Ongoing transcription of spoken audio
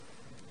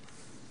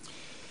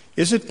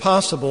Is it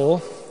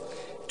possible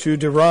to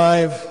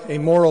derive a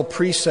moral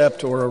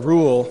precept or a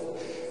rule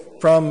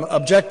from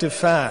objective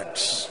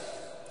facts?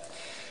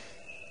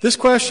 This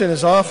question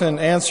is often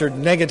answered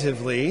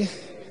negatively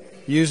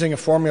using a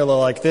formula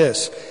like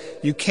this.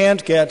 You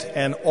can't get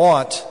an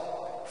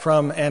ought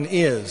from an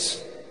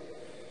is.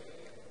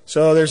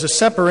 So there's a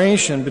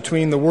separation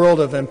between the world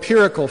of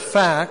empirical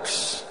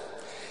facts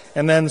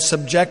and then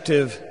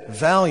subjective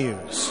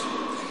values.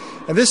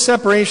 And this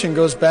separation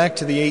goes back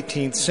to the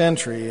 18th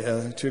century,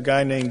 to a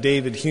guy named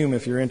David Hume,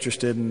 if you're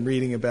interested in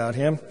reading about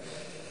him.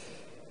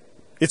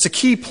 It's a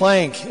key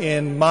plank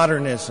in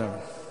modernism.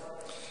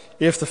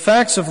 If the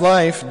facts of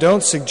life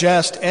don't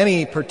suggest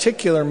any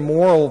particular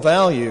moral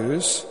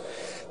values,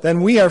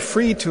 then we are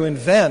free to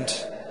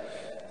invent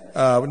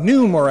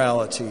new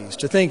moralities,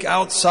 to think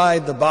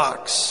outside the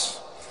box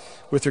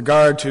with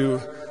regard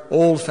to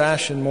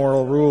old-fashioned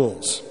moral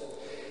rules.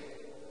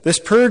 This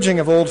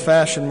purging of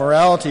old-fashioned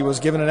morality was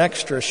given an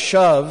extra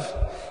shove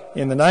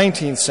in the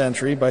 19th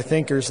century by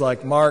thinkers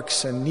like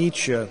Marx and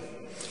Nietzsche,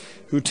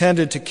 who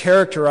tended to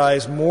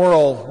characterize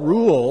moral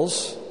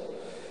rules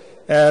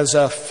as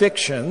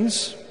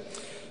fictions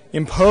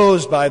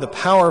imposed by the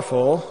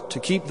powerful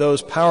to keep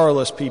those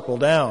powerless people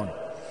down,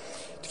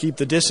 to keep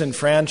the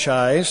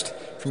disenfranchised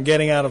from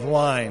getting out of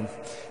line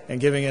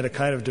and giving it a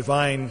kind of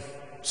divine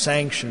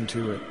sanction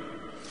to it.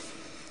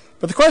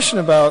 But the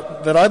question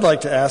that I'd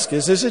like to ask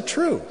is it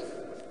true?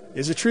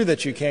 Is it true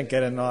that you can't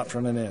get an ought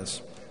from an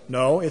is?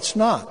 No, it's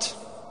not.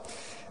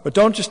 But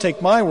don't just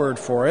take my word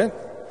for it.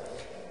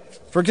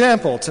 For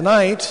example,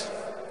 tonight,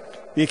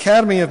 the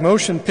Academy of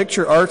Motion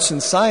Picture Arts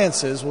and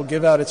Sciences will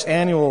give out its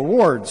annual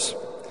awards.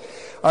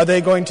 Are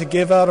they going to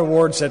give out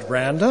awards at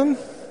random,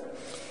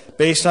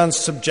 based on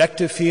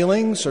subjective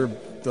feelings or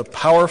the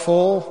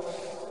powerful?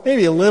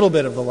 Maybe a little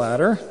bit of the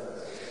latter.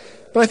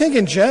 But I think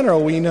in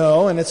general we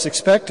know, and it's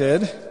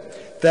expected,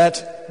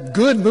 that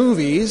good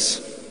movies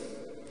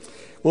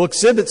will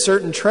exhibit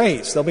certain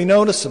traits. They'll be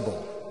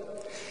noticeable.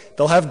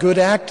 They'll have good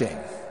acting,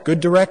 good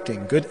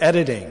directing, good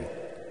editing,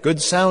 good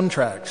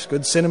soundtracks,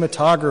 good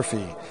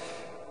cinematography,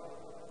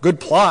 good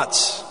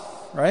plots,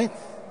 right?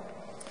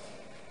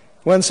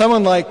 When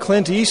someone like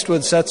Clint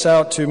Eastwood sets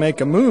out to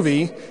make a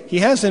movie, he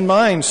has in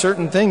mind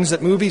certain things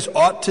that movies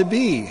ought to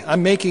be.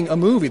 I'm making a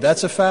movie,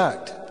 that's a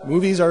fact.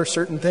 Movies are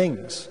certain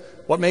things.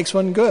 What makes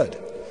one good?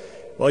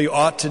 Well, you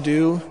ought to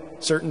do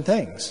certain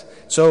things.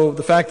 So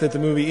the fact that the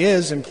movie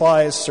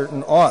implies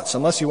certain oughts,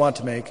 unless you want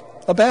to make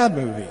a bad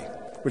movie,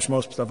 which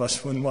most of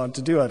us wouldn't want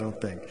to do, I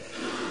don't think.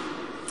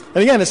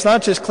 And again, it's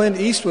not just Clint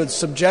Eastwood's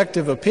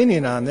subjective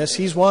opinion on this.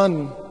 He's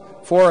won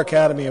 4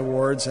 Academy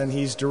Awards, and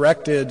he's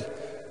directed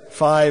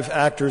 5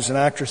 actors and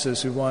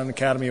actresses who won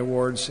Academy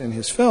Awards in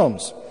his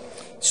films.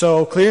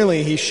 So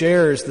clearly he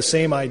shares the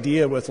same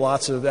idea with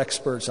lots of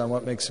experts on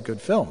what makes a good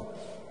film.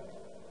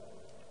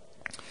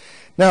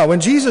 Now,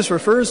 when Jesus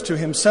refers to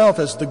himself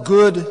as the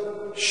Good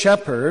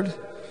Shepherd,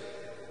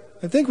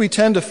 I think we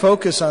tend to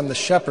focus on the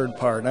shepherd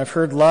part. And I've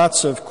heard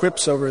lots of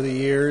quips over the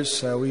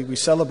years. We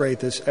celebrate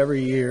this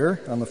every year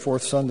on the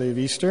 4th Sunday of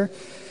Easter.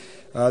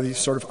 The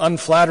sort of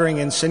unflattering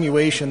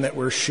insinuation that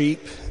we're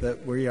sheep,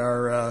 that we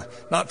are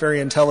not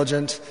very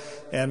intelligent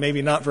and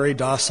maybe not very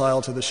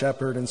docile to the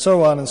shepherd, and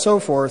so on and so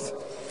forth.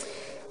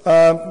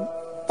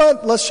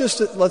 But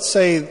let's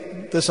say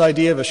this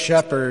idea of a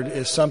shepherd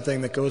is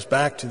something that goes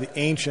back to the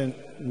ancient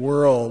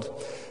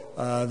world,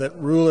 that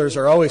rulers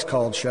are always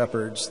called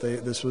shepherds.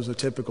 This was a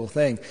typical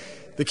thing.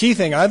 The key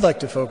thing I'd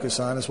like to focus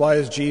on is, why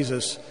is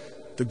Jesus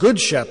the good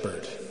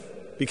shepherd?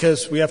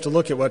 Because we have to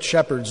look at what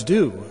shepherds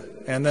do,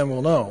 and then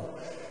we'll know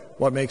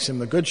what makes him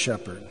the good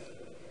shepherd.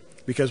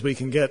 Because we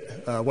can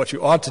get what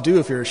you ought to do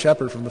if you're a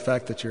shepherd from the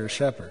fact that you're a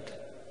shepherd.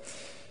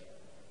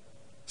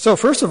 So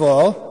first of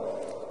all,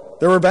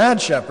 there were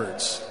bad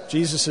shepherds.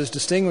 Jesus is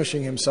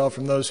distinguishing himself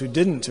from those who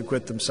didn't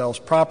acquit themselves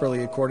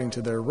properly according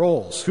to their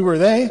roles. Who were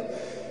they?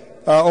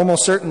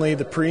 Almost certainly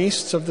the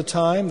priests of the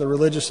time, the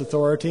religious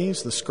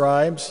authorities, the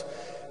scribes,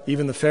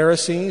 even the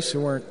Pharisees,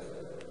 who weren't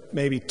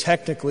maybe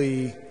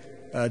technically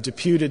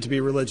deputed to be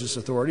religious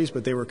authorities,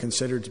 but they were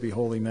considered to be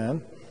holy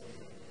men.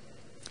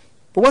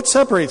 But what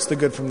separates the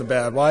good from the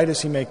bad? Why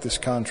does he make this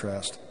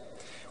contrast?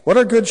 What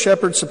are good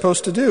shepherds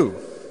supposed to do?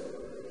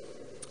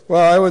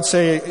 Well, I would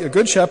say a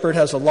good shepherd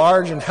has a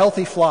large and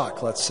healthy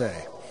flock, let's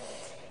say.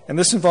 And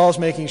this involves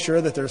making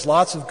sure that there's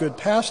lots of good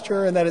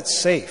pasture and that it's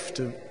safe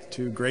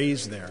to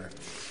graze there.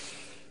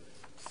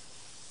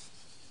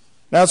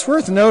 Now, it's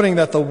worth noting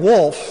that the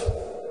wolf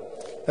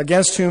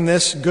against whom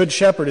this good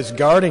shepherd is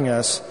guarding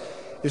us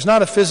is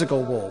not a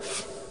physical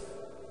wolf.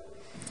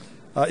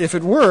 If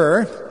it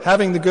were,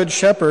 having the good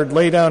shepherd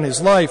lay down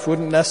his life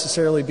wouldn't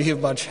necessarily be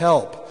of much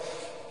help.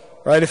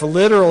 Right? If a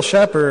literal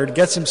shepherd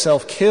gets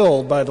himself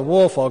killed by the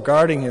wolf while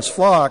guarding his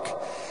flock,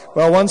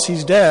 well, once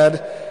he's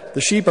dead, the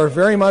sheep are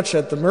very much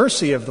at the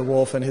mercy of the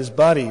wolf and his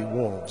buddy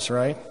wolves,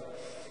 right?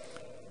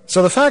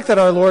 So the fact that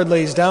our Lord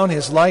lays down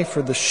his life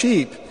for the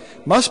sheep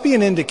must be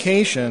an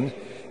indication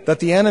that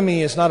the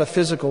enemy is not a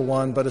physical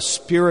one, but a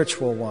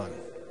spiritual one.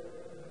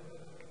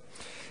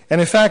 And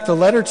in fact, the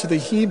letter to the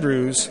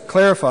Hebrews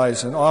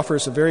clarifies and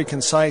offers a very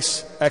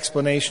concise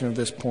explanation of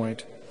this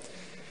point.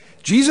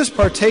 Jesus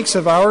partakes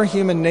of our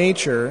human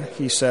nature,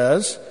 he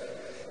says,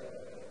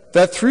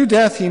 that through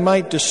death he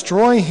might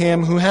destroy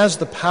him who has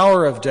the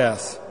power of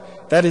death,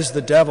 that is,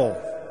 the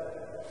devil,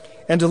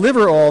 and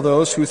deliver all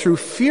those who through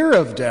fear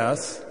of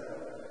death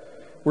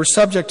were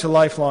subject to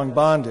lifelong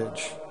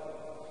bondage.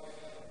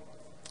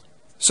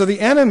 So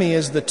the enemy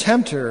is the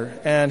tempter,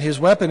 and his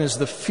weapon is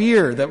the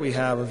fear that we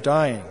have of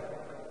dying.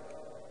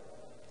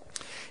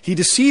 He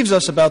deceives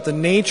us about the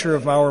nature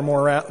of our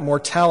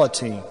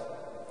mortality.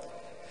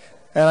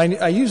 And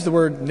I use the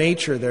word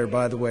nature there,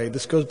 by the way.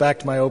 This goes back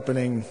to my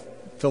opening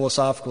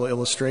philosophical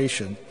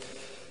illustration.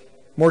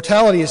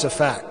 Mortality is a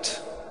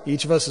fact.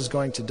 Each of us is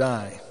going to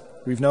die.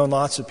 We've known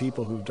lots of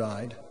people who've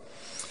died.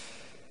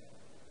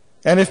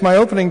 And if my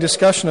opening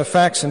discussion of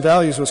facts and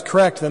values was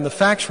correct, then the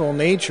factual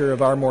nature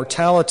of our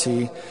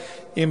mortality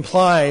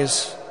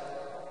implies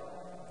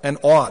an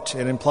ought.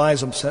 It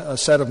implies a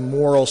set of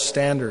moral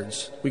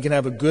standards. We can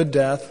have a good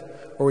death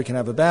or we can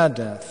have a bad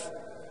death.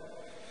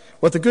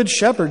 What the Good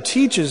Shepherd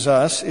teaches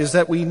us is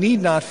that we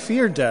need not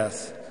fear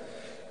death,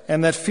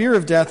 and that fear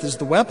of death is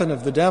the weapon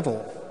of the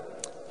devil,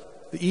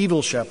 the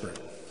evil shepherd.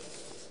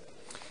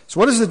 So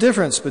what is the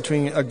difference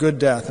between a good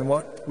death and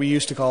what we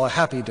used to call a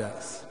happy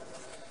death?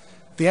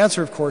 The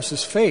answer, of course,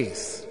 is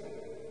faith.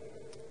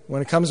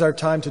 When it comes our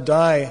time to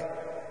die,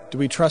 do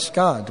we trust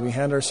God? Do we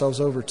hand ourselves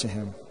over to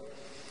him?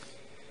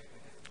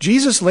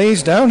 Jesus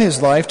lays down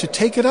his life to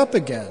take it up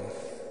again.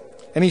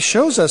 And he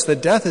shows us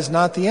that death is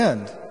not the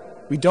end.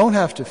 We don't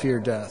have to fear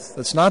death.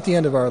 That's not the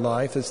end of our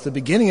life. It's the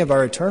beginning of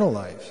our eternal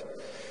life.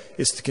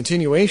 It's the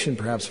continuation,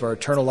 perhaps, of our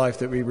eternal life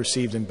that we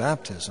received in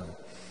baptism.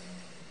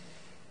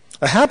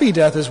 A happy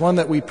death is one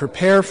that we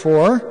prepare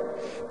for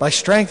by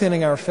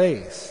strengthening our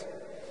faith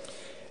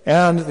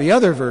and the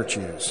other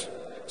virtues,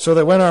 so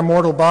that when our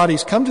mortal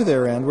bodies come to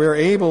their end, we are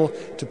able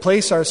to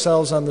place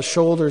ourselves on the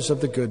shoulders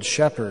of the Good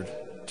Shepherd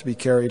to be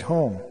carried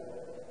home.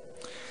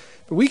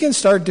 But we can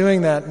start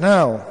doing that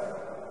now.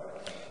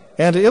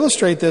 And to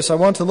illustrate this, I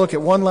want to look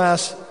at one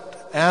last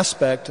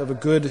aspect of a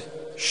good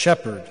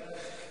shepherd,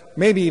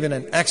 maybe even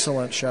an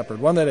excellent shepherd,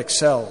 one that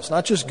excels,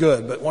 not just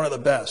good, but one of the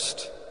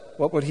best.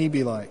 What would he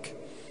be like?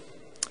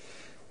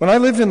 When I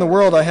lived in the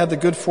world, I had the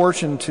good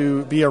fortune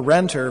to be a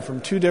renter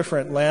from two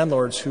different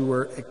landlords who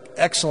were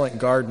excellent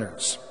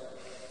gardeners.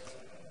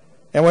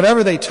 And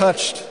whatever they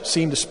touched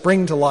seemed to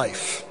spring to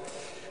life.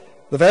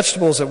 The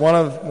vegetables that one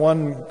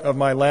of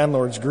my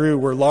landlords grew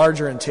were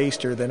larger and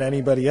tastier than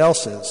anybody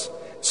else's.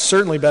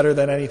 Certainly better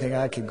than anything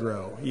I could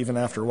grow, even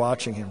after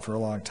watching him for a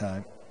long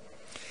time.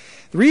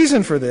 The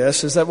reason for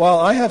this is that while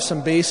I have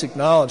some basic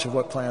knowledge of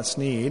what plants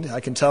need, I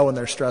can tell when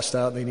they're stressed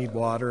out, they need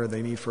water, or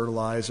they need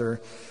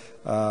fertilizer,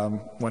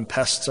 when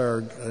pests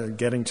are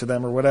getting to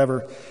them or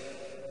whatever.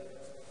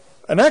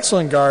 An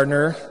excellent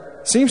gardener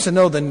seems to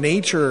know the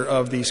nature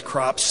of these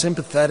crops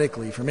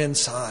sympathetically from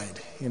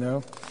inside, you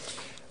know.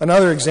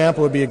 Another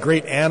example would be a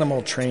great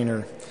animal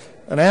trainer.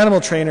 An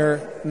animal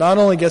trainer not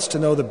only gets to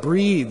know the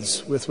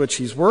breeds with which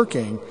he's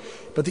working,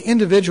 but the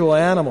individual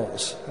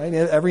animals. Right?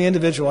 Every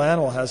individual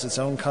animal has its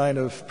own kind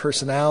of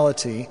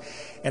personality,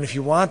 and if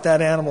you want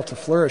that animal to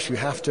flourish, you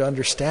have to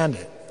understand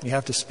it. You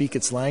have to speak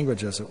its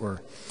language, as it were.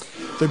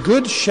 The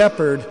Good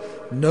Shepherd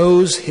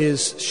knows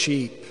his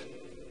sheep,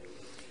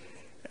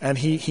 and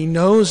he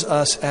knows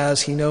us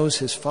as he knows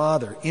his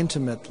Father,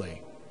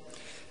 intimately.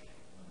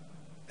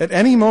 At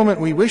any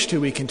moment we wish to,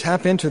 we can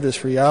tap into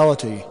this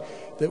reality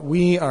that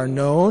we are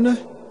known,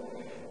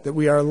 that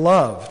we are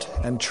loved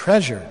and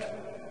treasured,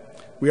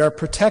 we are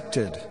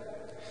protected,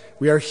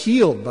 we are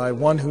healed by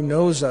one who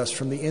knows us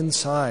from the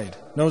inside,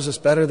 knows us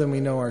better than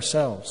we know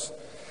ourselves.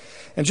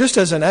 And just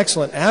as an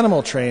excellent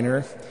animal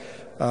trainer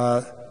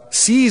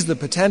sees the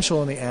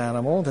potential in the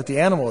animal that the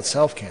animal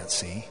itself can't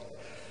see,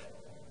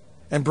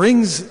 and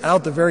brings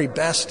out the very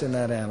best in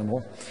that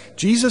animal,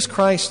 Jesus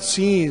Christ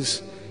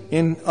sees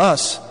in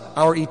us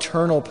our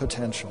eternal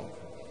potential,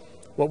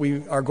 what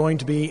we are going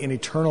to be in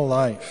eternal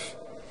life.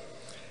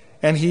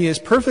 And he is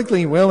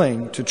perfectly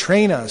willing to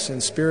train us in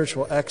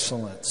spiritual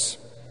excellence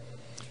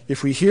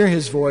if we hear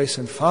his voice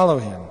and follow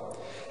him,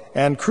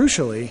 and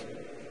crucially,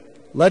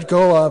 let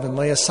go of and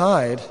lay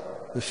aside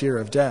the fear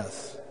of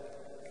death.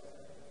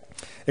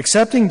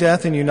 Accepting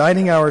death and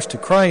uniting ours to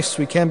Christ,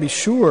 we can be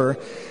sure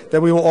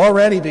that we will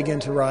already begin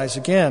to rise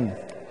again,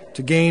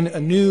 to gain a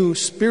new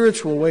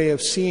spiritual way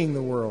of seeing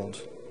the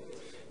world.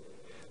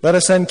 Let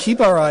us then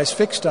keep our eyes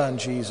fixed on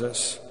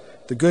Jesus,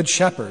 the Good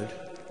Shepherd,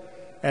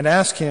 and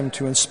ask him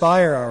to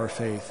inspire our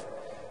faith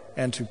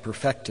and to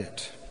perfect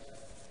it.